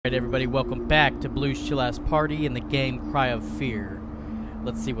Alright everybody, welcome back to Blue's Chill Ass Party in the game Cry of Fear.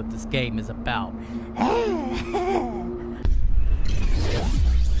 Let's see what this game is about.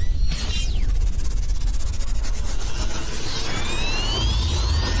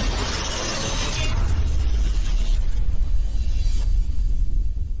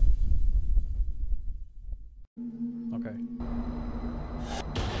 Okay.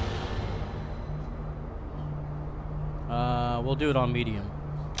 We'll do it on medium.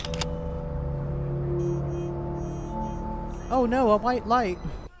 Oh no, a white light.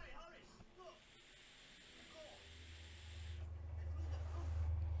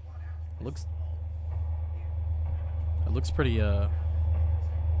 It looks pretty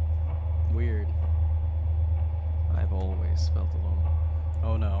weird. I've always felt alone.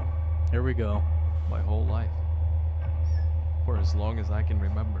 Oh no. Here we go. My whole life. For as long as I can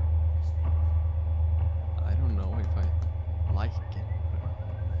remember. I don't know if I like it.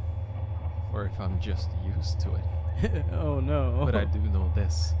 Or if I'm just used to it. Oh no. But I do know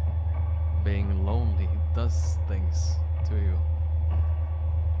this. Being lonely does things to you.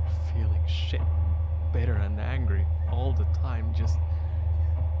 Feeling shit, bitter and angry all the time just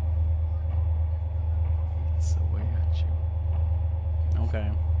eats away at you.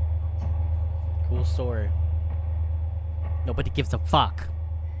 Okay. Cool story. Nobody gives a fuck.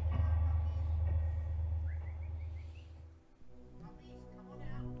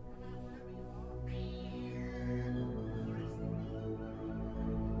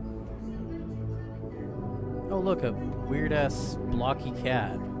 Oh look, a weird ass blocky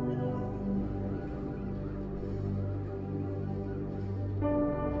cat.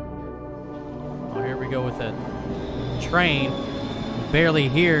 Oh, here we go with that train. Barely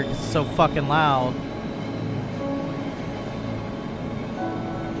hear 'cause it's so fucking loud.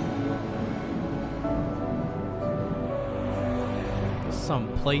 This is some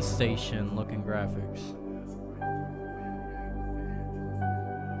PlayStation looking graphics.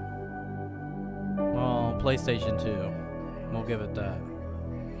 Well, PlayStation 2. We'll give it that.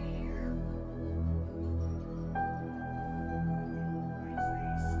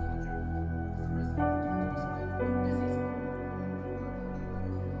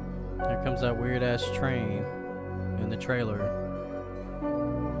 Here comes that weird ass train in the trailer.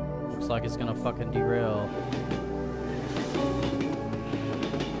 Looks like it's gonna fucking derail.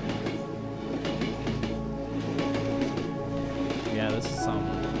 Yeah, this is some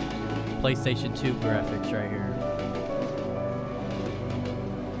PlayStation 2 graphics right here.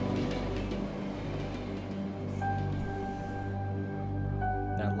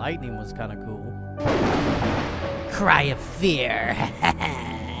 That lightning was kind of cool. Cry of fear.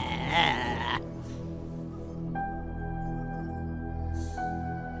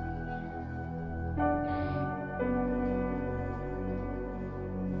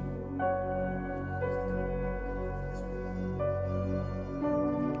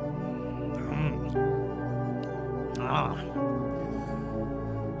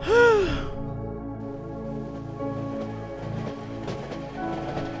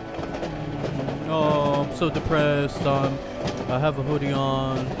 Oh, I'm so depressed. I have a hoodie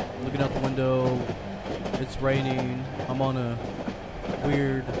on, looking out the window. It's raining. I'm on a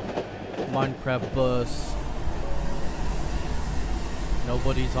weird Minecraft bus.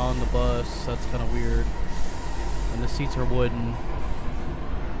 Nobody's on the bus. That's kind of weird. And the seats are wooden.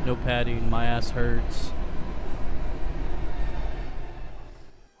 No padding. My ass hurts.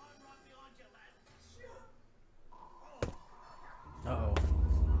 Uh-oh.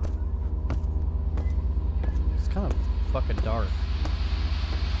 It's kind of fucking dark.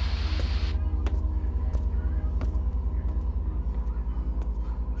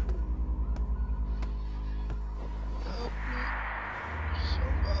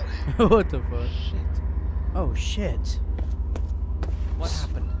 What the fuck? Shit. Oh shit. What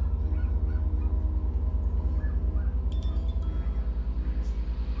happened?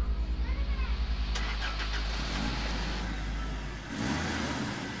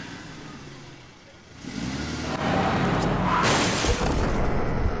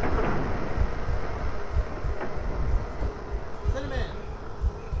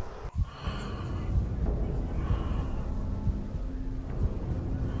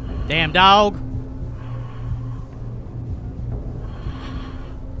 Damn dog.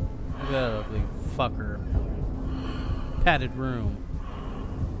 Look at that ugly fucker. Padded room.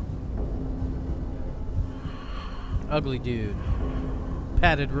 Ugly dude.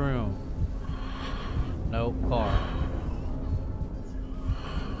 Padded room. Nope, car.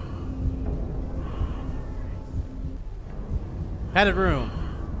 Padded room.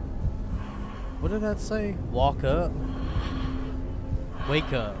 What did that say? Walk up.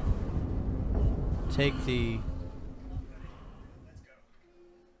 Wake up. Take the...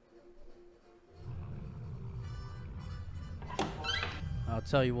 I'll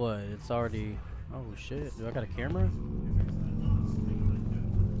tell you what, it's already... Oh shit, do I got a camera?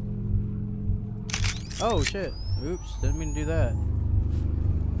 Oh shit, oops, didn't mean to do that.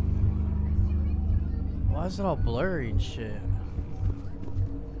 Why is it all blurry and shit?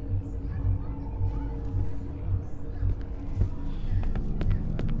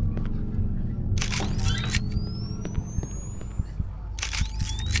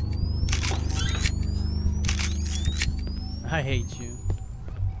 I hate you.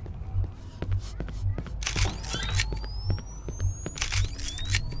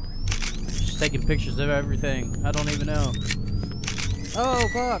 Just taking pictures of everything. I don't even know. Oh,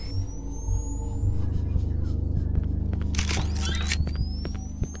 fuck.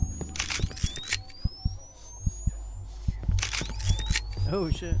 Oh,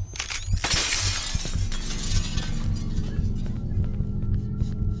 shit.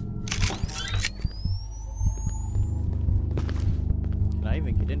 Can I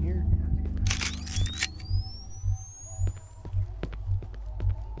even get in here?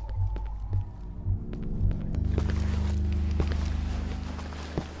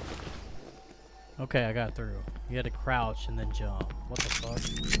 Okay, I got through. You had to crouch and then jump. What the fuck?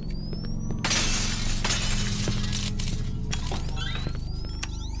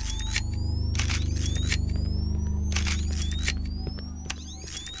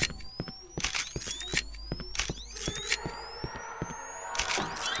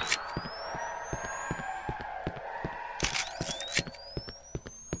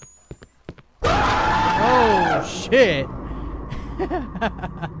 Oh, shit!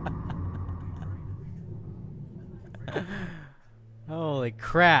 Holy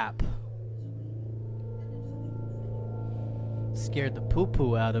crap. Scared the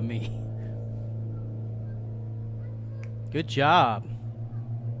poo-poo out of me. Good job.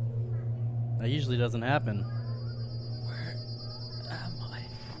 That usually doesn't happen. Where am I?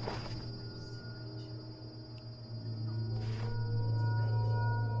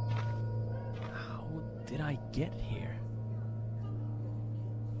 How did I get here?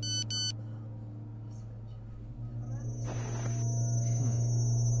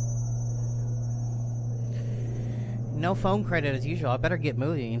 No phone credit as usual. I better get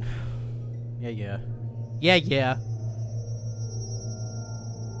moving. Yeah. Yeah.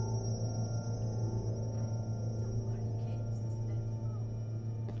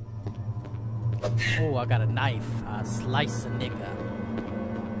 Oh, I got a knife. I slice a nigga.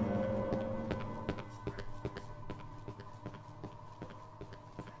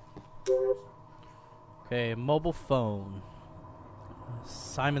 Okay, mobile phone.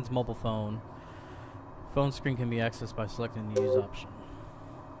 Simon's mobile phone. Phone screen can be accessed by selecting the use option.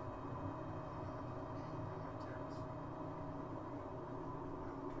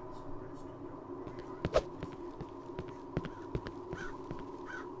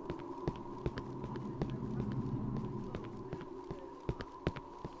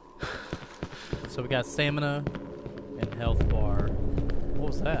 So we got stamina and health bar. What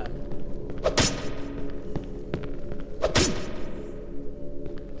was that?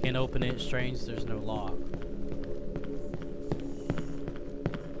 Can't open it. Strange, there's no lock.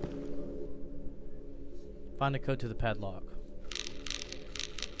 Find the code to the padlock.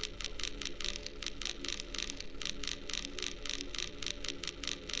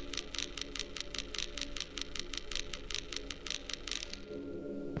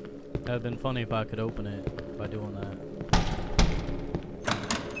 That would have been funny if I could open it by doing that.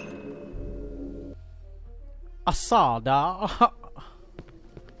 I saw that.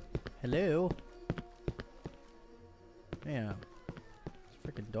 Hello. Yeah. It's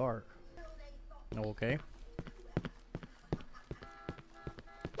freaking dark. Oh, okay.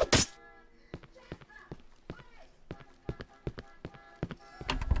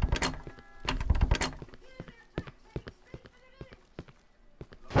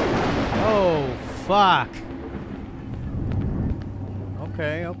 Oh, fuck.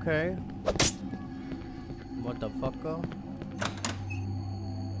 Okay. What the fucko?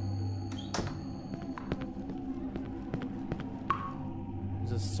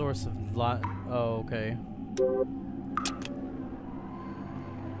 There's a source of light. Oh, okay.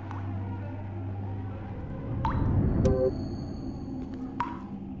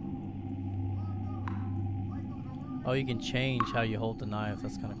 Oh, you can change how you hold the knife.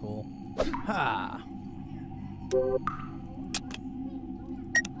 That's kind of cool. Ha!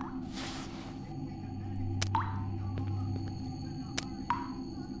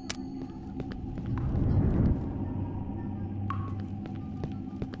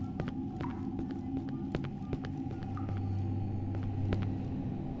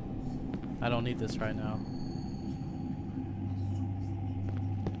 I don't need this right now.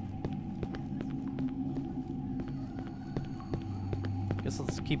 Guess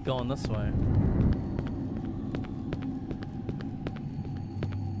let's keep going this way.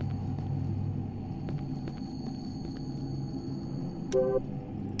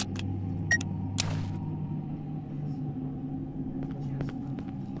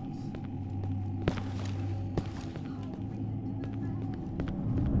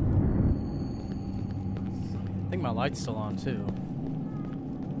 I think my light's still on too.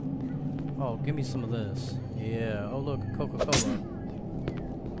 Oh, give me some of this. Yeah. Oh, look, Coca-Cola.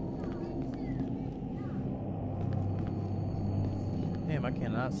 Damn, I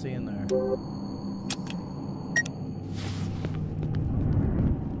cannot see in there.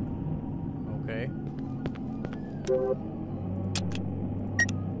 Okay.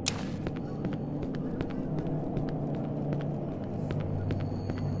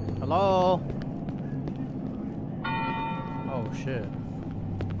 Hello? Oh, shit.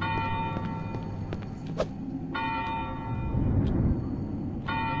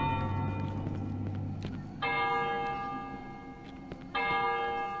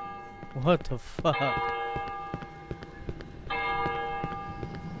 What the fuck?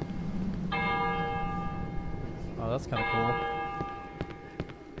 Oh, that's kind of cool.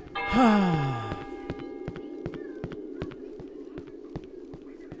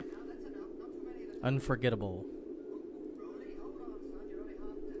 Unforgettable.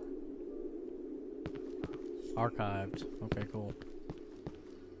 Archived. Okay, cool.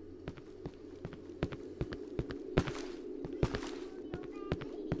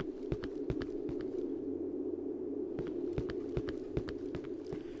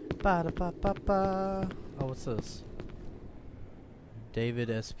 Ba-da-ba-ba-ba. Oh, what's this? David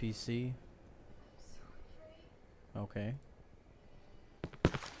SPC. Okay.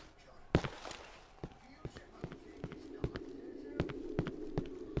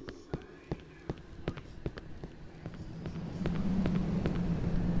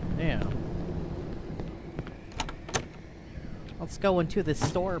 Damn. Let's go into the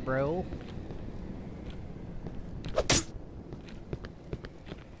store, bro.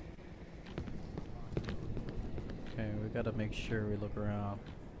 Okay, we gotta make sure we look around.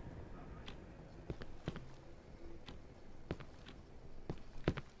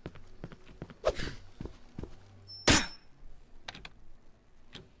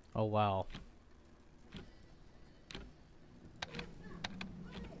 Oh, wow.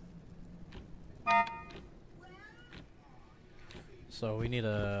 So we need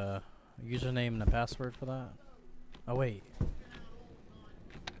a username and a password for that? Oh, wait.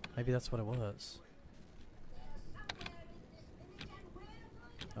 Maybe that's what it was.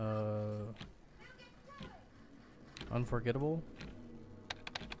 Unforgettable?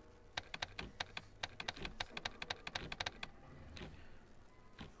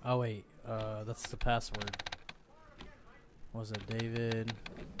 Oh, wait. That's the password. What was it? David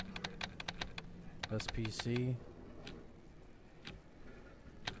SPC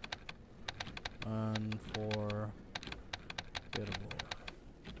Unforgettable.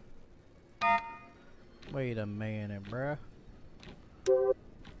 Wait a minute, bruh.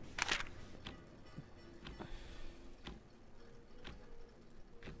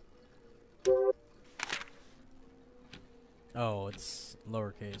 Oh, it's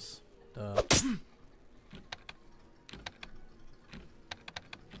lowercase. Duh.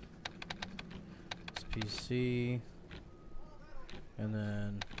 It's PC. And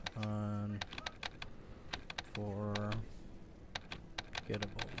then unforgettable.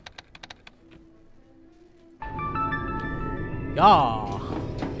 Yeah.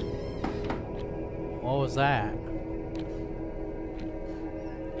 What was that?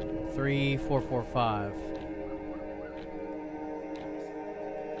 3445.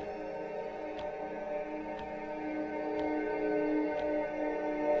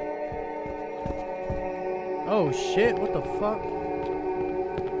 Oh shit, what the fuck?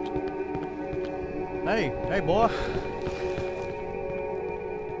 Hey boy.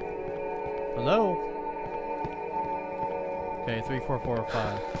 Hello? Okay,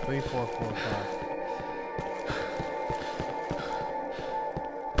 3445. 3445.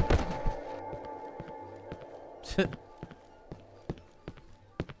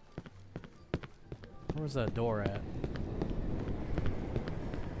 Where's that door at?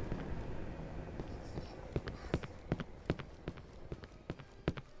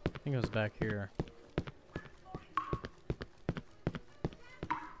 I think it was back here.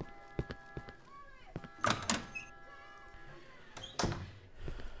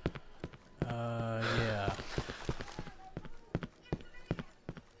 Yeah.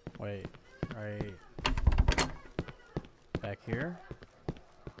 Wait. Right back here.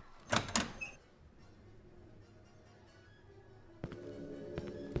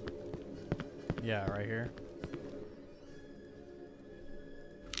 Yeah, right here.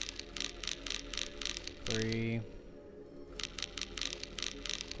 3,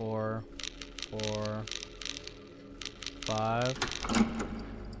 4, 4, 5.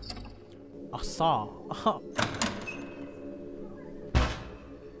 I saw.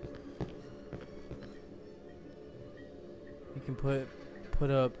 You can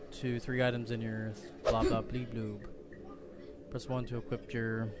put up to 3 items in your blah blah bleep bloob. Press 1 to equip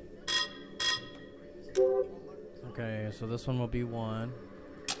your. Okay, so this one will be 1.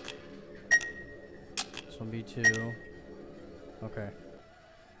 This one be 2. Okay.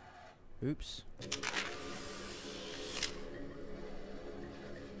 Oops.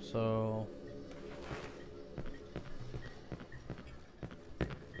 So.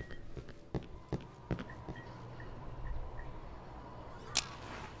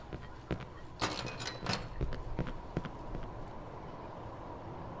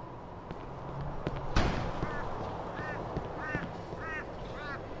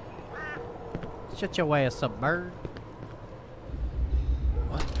 Shut your ass up, bird.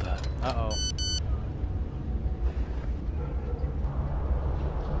 What the? Uh-oh.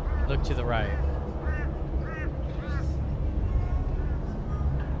 Look to the right.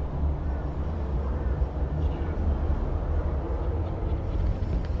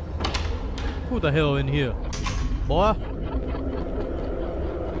 Who the hell in here? Boy?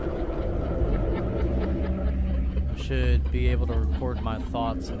 I should be able to record my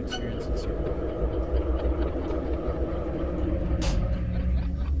thoughts and experiences here.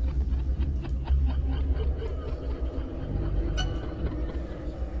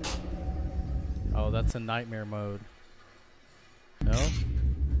 Oh, that's in nightmare mode. No?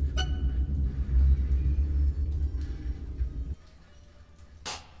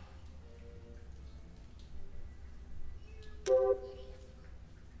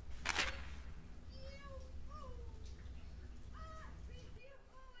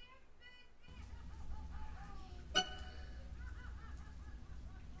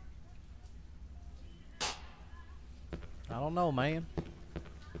 I don't know, man.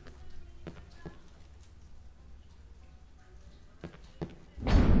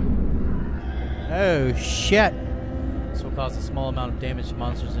 Oh, shit! This will cause a small amount of damage to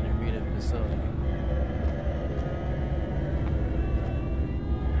monsters in your immediate vicinity.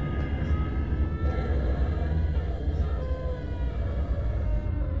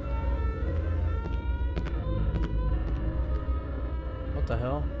 What the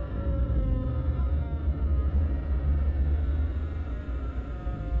hell?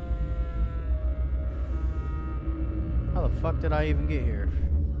 How the fuck did I even get here?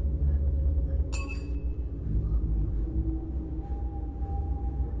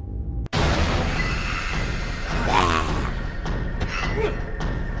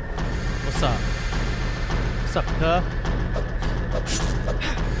 What's up? What's up, cuh?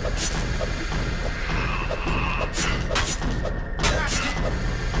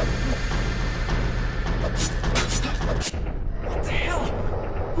 What the hell?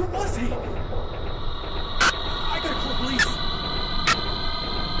 Who was he? I gotta call police.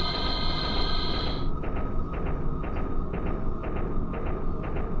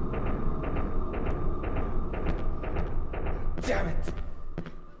 Damn it.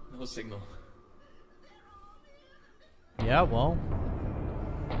 No signal. Yeah, well.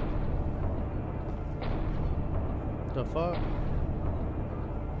 The fuck?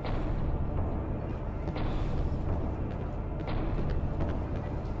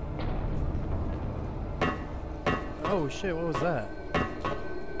 Oh shit, what was that?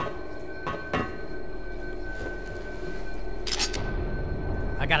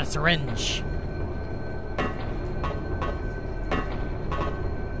 I got a syringe.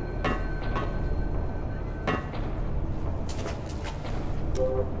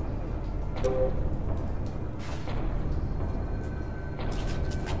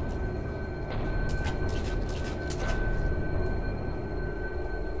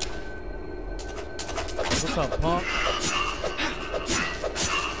 What's up, punk?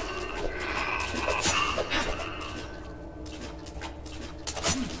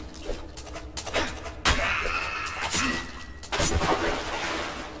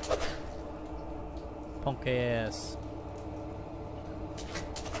 Punk ass.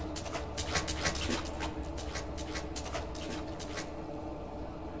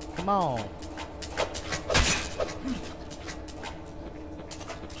 Come on.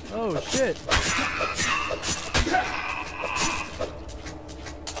 Oh shit.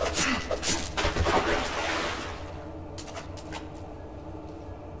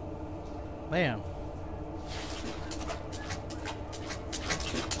 Man.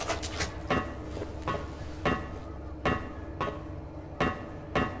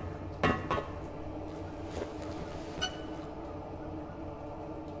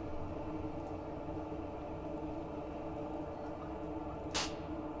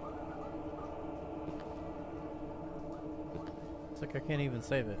 It's like I can't even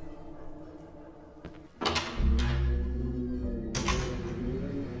save it.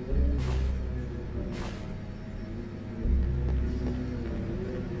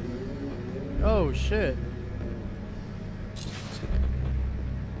 Oh shit.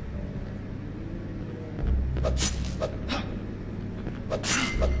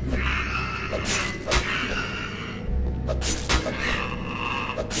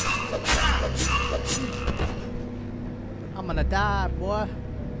 I'm gonna die, boy.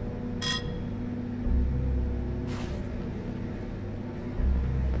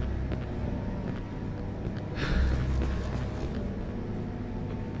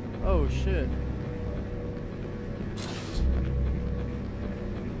 Oh shit.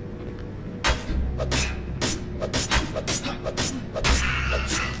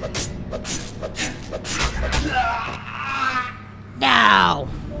 Now.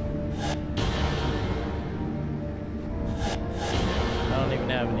 I don't even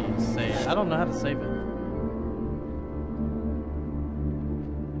have any save. I don't know how to save it.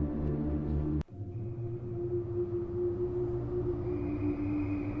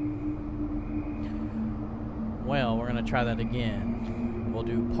 Well, we're gonna try that again. We'll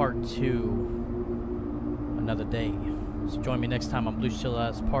do part 2 another day. So join me next time on Blue Chill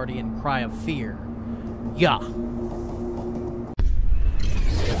Ass Party and Cry of Fear. Yeah.